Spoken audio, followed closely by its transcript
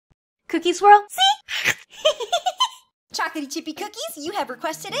Cookie swirl? See? Chocolatey chippy cookies, you have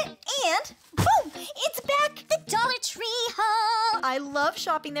requested it, and boom! It's back! The Dollar Tree haul! I love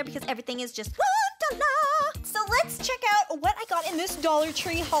shopping there because everything is just $1. So let's check out what I got in this Dollar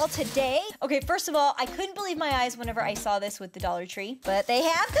Tree haul today. Okay, first of all, I couldn't believe my eyes whenever I saw this with the Dollar Tree, but they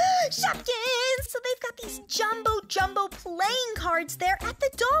have Shopkins! So they've got these jumbo playing cards there at the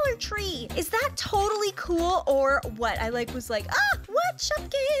Dollar Tree. Is that totally cool or what? I was like, what,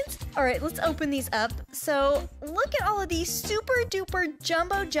 Shopkins? All right, let's open these up. So look at all of these super duper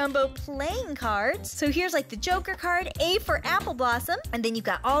jumbo playing cards. So here's like the Joker card, A for Apple Blossom, and then you've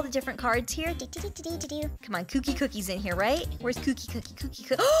got all the different cards here. Come on, Kooky Cookie's in here, right? Where's Kooky Cookie?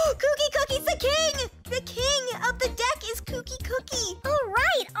 Oh, Kooky Cookie's the king! The king of the deck is Kooky Cookie. All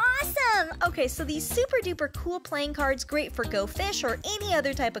right, awesome. Okay, so these super duper cool playing cards, great for Go Fish or any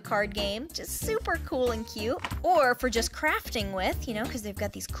other type of card game. Just super cool and cute. Or for just crafting with, you know, because they've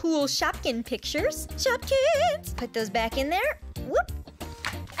got these cool Shopkin pictures. Shopkins! Put those back in there. Whoop.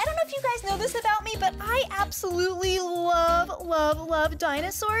 I don't know if you guys know this about me, but I absolutely love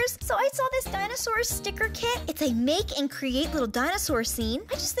dinosaurs. So I saw this dinosaur sticker kit. It's a make and create little dinosaur scene.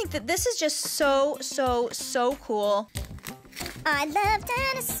 I just think that this is just so cool. I love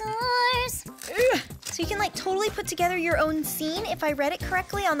dinosaurs. Ugh. So you can like totally put together your own scene if I read it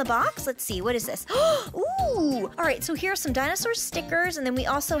correctly on the box. Let's see, what is this? Ooh! All right, so here are some dinosaur stickers, and then we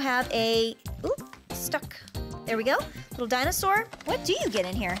also have a, stuck. There we go. Little dinosaur. What do you get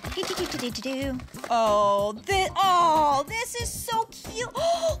in here? Oh, this is so cute.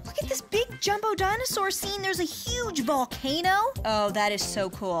 Oh, look at this big jumbo dinosaur scene. There's a huge volcano. Oh, that is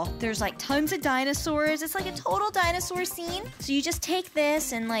so cool. There's like tons of dinosaurs. It's like a total dinosaur scene. So you just take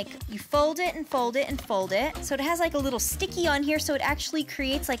this and like you fold it and fold it and fold it. So it has like a little sticky on here, so it actually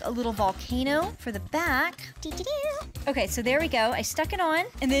creates like a little volcano for the back. Okay, so there we go. I stuck it on.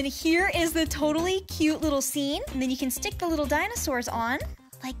 And then here is the totally cute little scene. And then you can stick the little dinosaurs on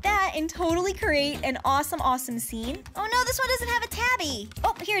like that and totally create an awesome scene. Oh no, this one doesn't have a tabby.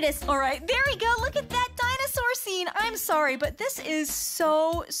 Oh, here it is. All right, there we go. Look at that dinosaur scene. I'm sorry, but this is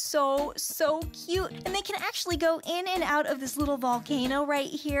so cute. And they can actually go in and out of this little volcano right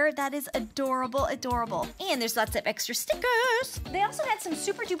here. That is adorable. And there's lots of extra stickers. They also had some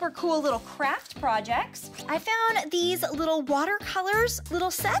super duper cool little craft projects. I found these little watercolors, little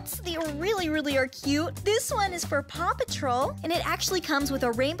sets. They really are cute. This one is for Paw Patrol, and it actually comes with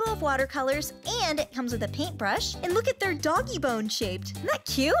a rainbow of watercolors, and it comes with a paintbrush. And look at their doggy bone shaped. Isn't that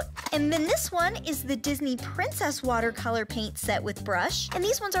cute? And then this one is the Disney Princess watercolor paint set with brush. And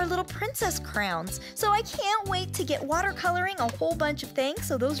these ones are little princess crowns. So I can't wait to get watercoloring a whole bunch of things.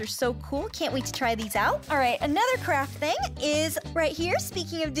 So those are so cool. Can't wait to try these out. All right, another craft thing is right here.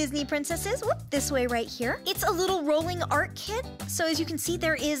 Speaking of Disney princesses, whoop, this way right here. It's a little rolling art kit. So as you can see,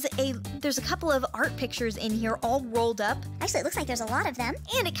 there's a couple of art pictures in here all rolled up. Actually, it looks like there's a lot of them.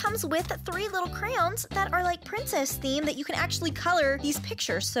 And it comes with 3 little crayons that are like princess themed that you can actually color these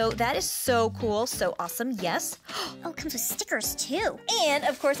pictures. So that is so cool, so awesome, yes. Oh, it comes with stickers too. And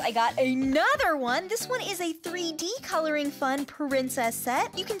of course I got another one. This one is a 3D coloring fun princess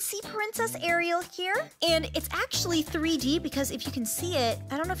set. You can see Princess Ariel here. And it's actually 3D because if you can see it,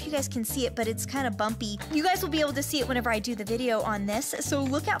 I don't know if you guys can see it, but it's kind of bumpy. You guys will be able to see it whenever I do the video on this. So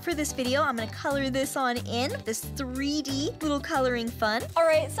look out for this video. I'm gonna color this on in, this 3D little coloring fun. All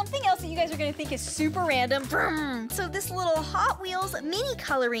right, something else that you guys are gonna think is super random. So this little Hot Wheels mini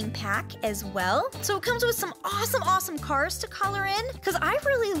coloring pack as well. So it comes with some awesome cars to color in, because I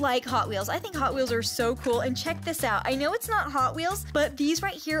really like Hot Wheels. I think Hot Wheels are so cool, and check this out. I know it's not Hot Wheels, but these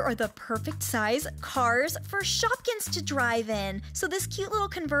right here are the perfect size cars for Shopkins to drive in. So this cute little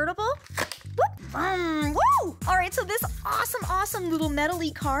convertible, whoop, woo! All right, so this awesome little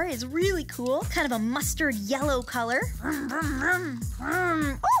metal-y car is really cool. Kind of a mustard yellow color. Oh,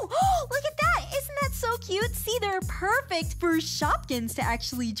 look at that. Isn't that so cute? See, they're perfect for Shopkins to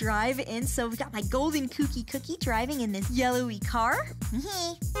actually drive in. So we've got my golden Kooky Cookie driving in this yellowy car.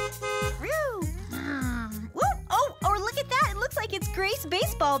 Oh, look at that. It looks like it's Grace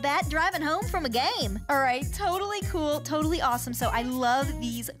baseball bat driving home from a game. All right, totally cool, totally awesome. So I love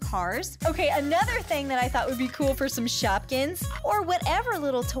these cars. Okay, another thing that I thought would be cool for some Shopkins or whatever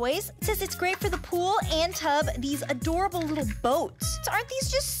little toys, it says it's great for the pool and tub, these adorable little boats. So aren't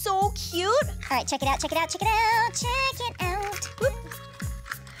these just so cute? All right, check it out. Whoop.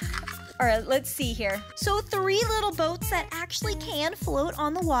 All right, let's see here. So 3 little boats that actually can float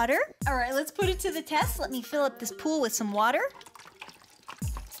on the water. All right, let's put it to the test. Let me fill up this pool with some water.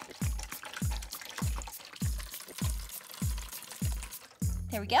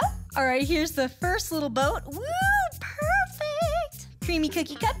 There we go. All right, here's the first little boat. Woo, perfect. Creamy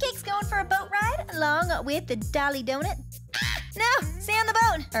cookie cupcakes going for a boat ride along with the Dolly Donut. No, stay on the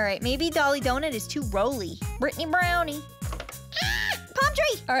boat. All right, maybe Dolly Donut is too rolly. Brittany Brownie. Palm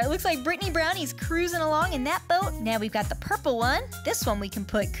tree. All right, looks like Brittany Brownie's cruising along in that boat. Now we've got the purple one. This one we can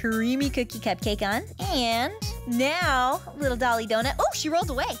put Creamy Cookie Cupcake on. And now, little Dolly Donut. Oh, she rolled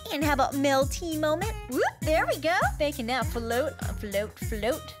away. And how about Melty Moment? Whoop, there we go. They can now float, float,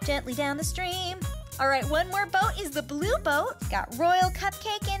 float gently down the stream. All right, one more boat is the blue boat. Got Royal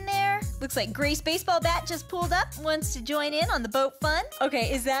Cupcake in there. Looks like Grace Baseball Bat just pulled up, wants to join in on the boat fun.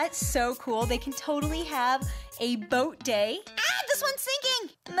 Okay, is that so cool? They can totally have a boat day. Ah, this one's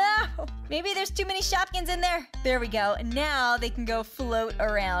sinking. No, maybe there's too many Shopkins in there. There we go. And now they can go float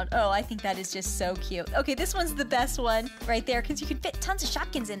around. Oh, I think that is just so cute. Okay, this one's the best one right there because you can fit tons of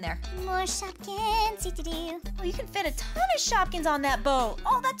Shopkins in there. More Shopkins, do-do-do. Oh, you can fit a ton of Shopkins on that boat.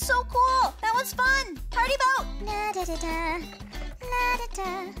 Oh, that's so cool. That was fun. Party boat. La-da-da-da.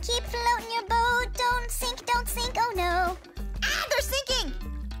 La-da-da. Keep floating your boat. Don't sink, oh no. Ah, they're sinking.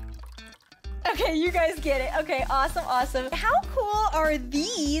 Okay, you guys get it. Okay, awesome, awesome. How cool are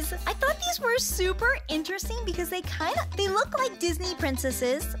these? I thought these were super interesting because they look like Disney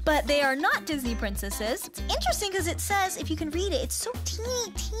princesses, but they are not Disney princesses. It's interesting because it says, if you can read it, it's so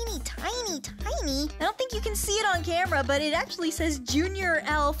teeny, teeny, tiny, tiny. I don't think you can see it on camera, but it actually says Junior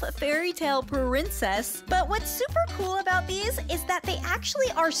Elf Fairy Tale Princess. But what's super cool about these is that they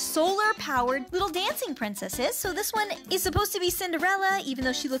actually are solar-powered little dancing princesses. So this one is supposed to be Cinderella, even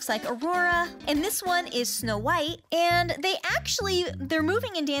though she looks like Aurora. And this one is Snow White. And they're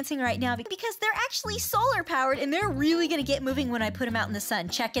moving and dancing right now because they're actually solar powered and they're really gonna get moving when I put them out in the sun.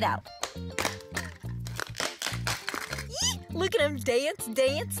 Check it out. Look at them dance,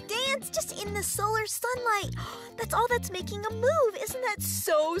 dance, dance, just in the solar sunlight. That's all that's making a move. Isn't that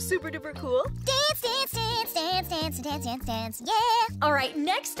so super duper cool? Dance, dance, dance, dance, dance, dance, dance, dance, yeah. All right,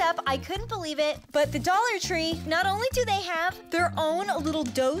 next up, I couldn't believe it, but the Dollar Tree, not only do they have their own little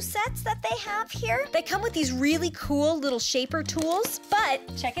dough sets that they have here, they come with these really cool little shaper tools, but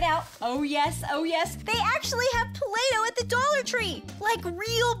check it out. Oh yes, they actually have Play-Doh at the Dollar Tree. Like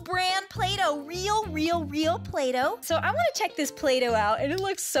real brand Play-Doh, real Play-Doh. So I want to check this Play-Doh out, and it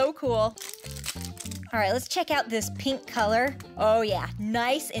looks so cool. All right, let's check out this pink color. Oh yeah,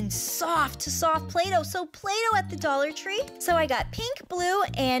 nice and soft Play-Doh. So Play-Doh at the Dollar Tree. So I got pink, blue,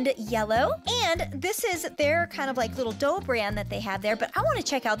 and yellow. And this is their kind of like little dough brand that they have there. But I want to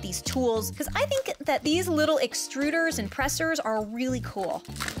check out these tools because I think that these little extruders and pressers are really cool.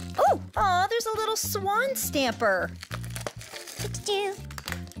 Oh, aw, there's a little swan stamper.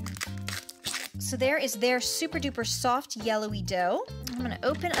 So there is their super duper soft yellowy dough. I'm gonna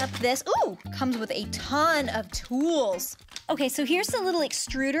open up this. Ooh, comes with a ton of tools. Okay, so here's the little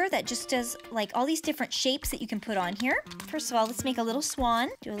extruder that just does like all these different shapes that you can put on here. First of all, let's make a little swan.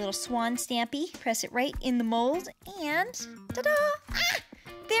 Do a little swan stampy. Press it right in the mold and ta-da! Ah,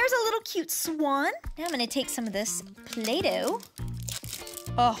 there's a little cute swan. Now I'm gonna take some of this Play-Doh.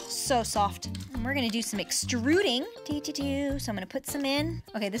 Oh, so soft. And we're gonna do some extruding. So I'm gonna put some in.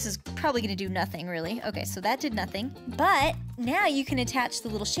 Okay, this is probably gonna do nothing really. Okay, so that did nothing. But now you can attach the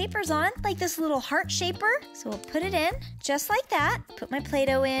little shapers on, like this little heart shaper. So we'll put it in, just like that. Put my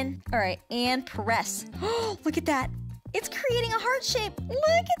Play-Doh in. All right, and press. Oh, look at that. It's creating a heart shape.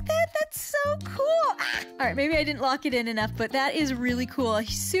 Look at that, that's so cool. Ah. All right, maybe I didn't lock it in enough, but that is really cool. A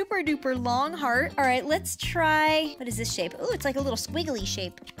super duper long heart. All right, let's try, what is this shape? Oh, it's like a little squiggly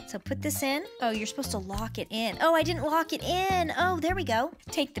shape. So put this in. Oh, you're supposed to lock it in. Oh, I didn't lock it in. Oh, there we go.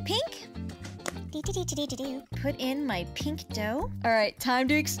 Take the pink. Put in my pink dough. All right, time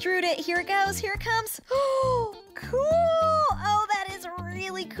to extrude it. Here it goes, here it comes. Oh, cool. Oh, that is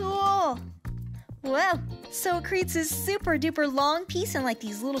really cool. Wow, so it creates this super duper long piece in like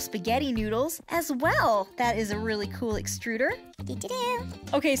these little spaghetti noodles as well. That is a really cool extruder.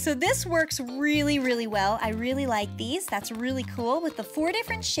 Okay, so this works really well. I really like these. That's really cool with the 4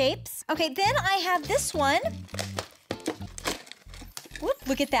 different shapes. Okay, then I have this one. Whoop,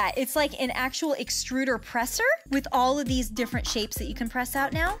 look at that. It's like an actual extruder presser with all of these different shapes that you can press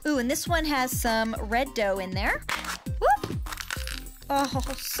out now. Ooh, and this one has some red dough in there. Whoop. Oh,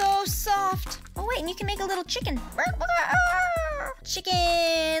 so soft. Oh, wait, and you can make a little chicken.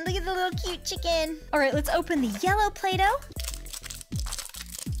 Chicken! Look at the little cute chicken. All right, let's open the yellow Play-Doh.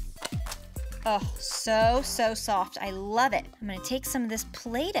 Oh, so soft. I love it. I'm gonna take some of this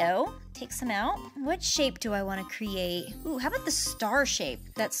Play-Doh, take some out. What shape do I want to create? Ooh, how about the star shape?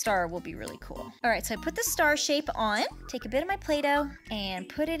 That star will be really cool. All right, so I put the star shape on, take a bit of my Play-Doh and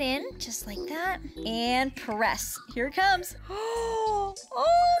put it in just like that and press. Here it comes. Oh,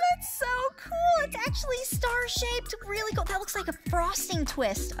 that's so cool. It's actually star shaped. Really cool. That looks like a frosting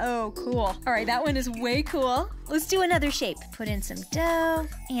twist. Oh, cool. All right, that one is way cool. Let's do another shape. Put in some dough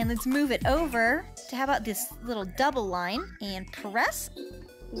and let's move it over to how about this little double line and press.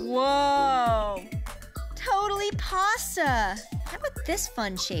 Whoa, totally pasta. How about this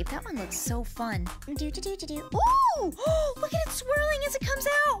fun shape? That one looks so fun. Ooh, look at it swirling as it comes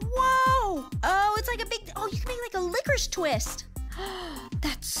out. Whoa. Oh, it's like a big, you can make like a licorice twist.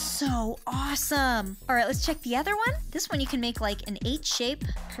 That's so awesome. All right, let's check the other one. This one you can make like an H shape.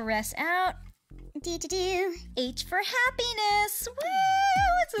 Press out. H for happiness. Woo!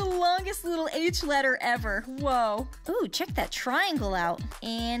 It's the longest little H letter ever. Whoa. Ooh, check that triangle out.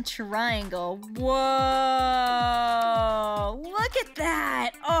 And triangle. Whoa! Look at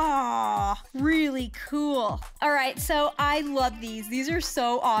that. Oh, really cool. All right, so I love these. These are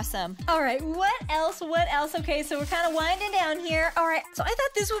so awesome. All right, what else? Okay, so we're kind of winding down here. All right, so I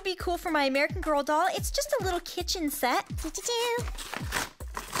thought this would be cool for my American Girl doll. It's just a little kitchen set.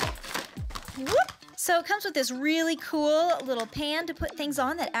 Whoop. So it comes with this really cool little pan to put things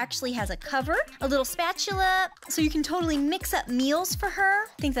on that actually has a cover, a little spatula, so you can totally mix up meals for her.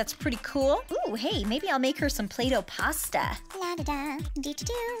 I think that's pretty cool. Ooh, hey, maybe I'll make her some Play-Doh pasta.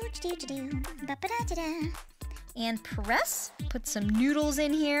 And press, put some noodles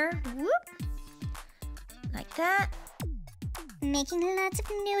in here. Whoop. Like that. Making lots of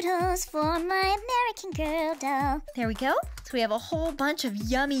noodles for my American Girl doll. There we go. So we have a whole bunch of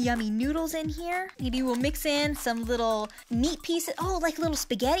yummy, yummy noodles in here. Maybe we'll mix in some little meat pieces. Oh, like little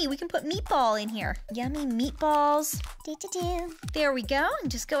spaghetti. We can put meatball in here. Yummy meatballs. There we go.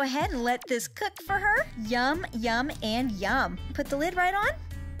 And just go ahead and let this cook for her. Yum, yum, and yum. Put the lid right on.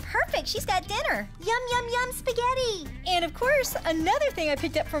 Perfect, she's got dinner. Yum, yum, yum spaghetti. And of course, another thing I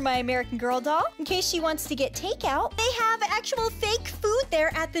picked up for my American Girl doll, in case she wants to get takeout, they have actual fake food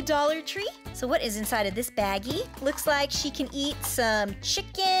there at the Dollar Tree. So what is inside of this baggie? Looks like she can eat some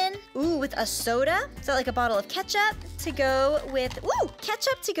chicken, ooh, with a soda. Is that like a bottle of ketchup to go with, ooh,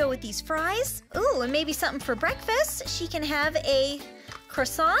 ketchup to go with these fries. Ooh, and maybe something for breakfast. She can have a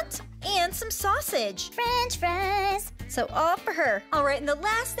croissant and some sausage. French fries. So all for her. All right, and the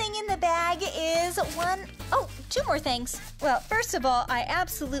last thing in the bag is two more things. Well, first of all, I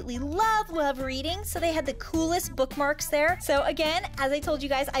absolutely love reading, so they had the coolest bookmarks there. So again, as I told you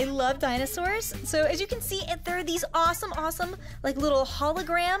guys, I love dinosaurs. So as you can see, there are these awesome, like little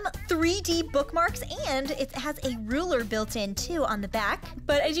hologram 3D bookmarks, and it has a ruler built in too on the back.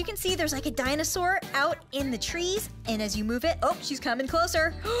 But as you can see, there's like a dinosaur out in the trees, and as you move it, oh, she's coming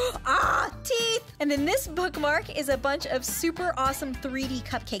closer. Ah, teeth! And then this bookmark is a bunch of super awesome 3D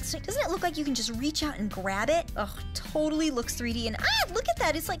cupcakes. So doesn't it look like you can just reach out and grab it? Oh, totally looks 3D. And look at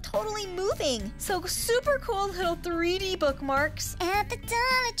that. It's like totally moving. So super cool little 3D bookmarks at the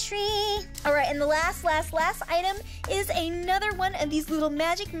Dollar Tree. All right, and the last item is another one of these little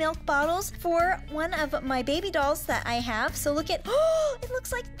magic milk bottles for one of my baby dolls that I have. So look at, oh, it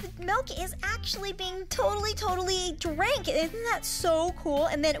looks like the milk is actually being totally drank. Isn't that so cool?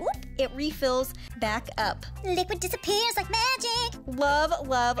 And then, whoop, it refills back up. Liquid disappears like magic. Love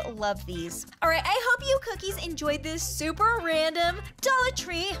these. All right, I hope you cookies enjoyed this super random Dollar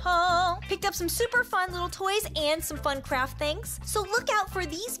Tree haul. Picked up some super fun little toys and some fun craft things. So look out for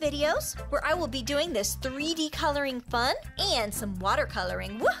these videos where I will be doing this 3D coloring fun and some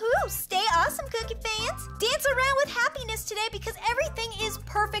watercoloring. Woohoo! Stay awesome, cookie fans. Dance around with happiness today because everything is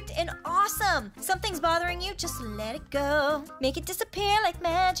perfect and awesome. Something's bothering you, just let it go. Make it disappear like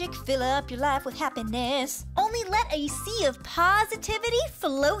magic. Fill up your life with happiness. Only let a sea of positivity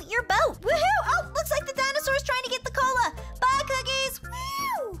float your boat. Woohoo! Oh, looks like the dinosaur's trying to get the cola. Bye, cookies.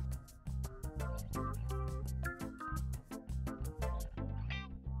 Woo!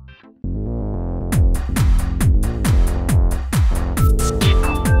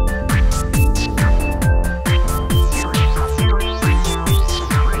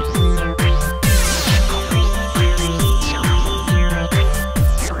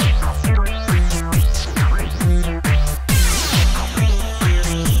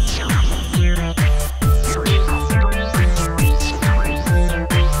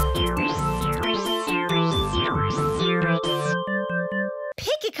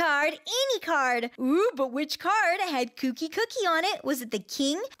 Ooh, but which card had Cookie on it? Was it the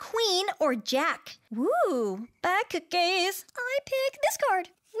king, queen, or jack? Ooh, bye cookies. I pick this card.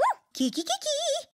 Woo! Kiki.